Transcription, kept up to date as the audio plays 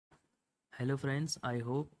Hello friends, I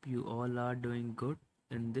hope you all are doing good.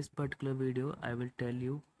 In this particular video, I will tell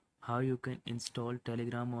you how you can install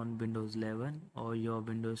Telegram on Windows 11 or your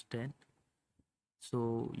Windows 10.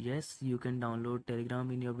 So yes, you can download Telegram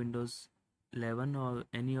in your Windows 11 or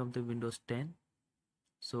any of the Windows 10.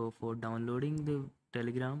 So for downloading the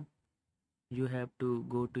Telegram, you have to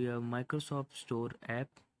go to your Microsoft Store app.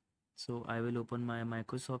 So I will open my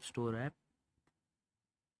Microsoft Store app.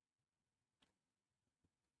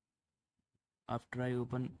 After I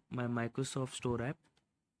open my Microsoft Store app,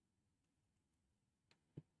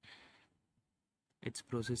 it's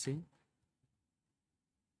processing.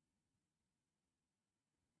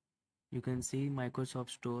 You can see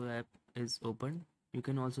Microsoft Store app is open. You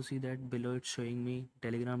can also see that below it's showing me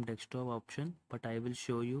Telegram desktop option, but I will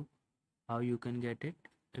show you how you can get it.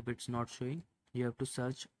 If it's not showing, you have to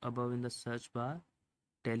search above in the search bar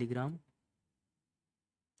Telegram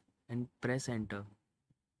and press enter.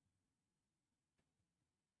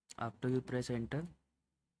 After you press enter,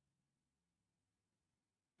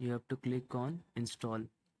 you have to click on install.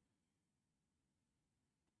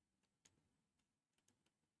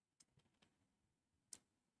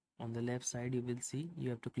 On the left side you will see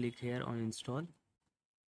you have to click here on install.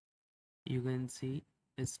 You can see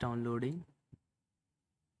it's downloading.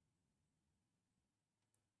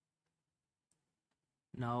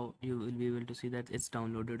 Now you will be able to see that it's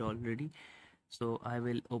downloaded already. So I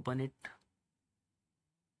will open it.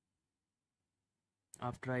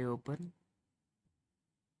 After I open,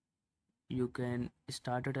 you can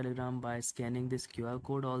start a Telegram by scanning this QR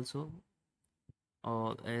code also,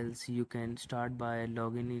 or else you can start by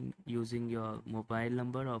logging in using your mobile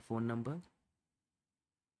number or phone number.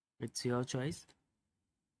 It's your choice.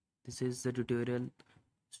 This is the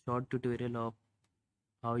short tutorial of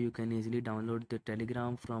how you can easily download the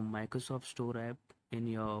Telegram from Microsoft Store app in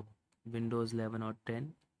your Windows 11 or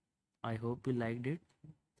 10. I hope you liked it.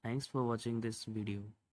 Thanks for watching this video.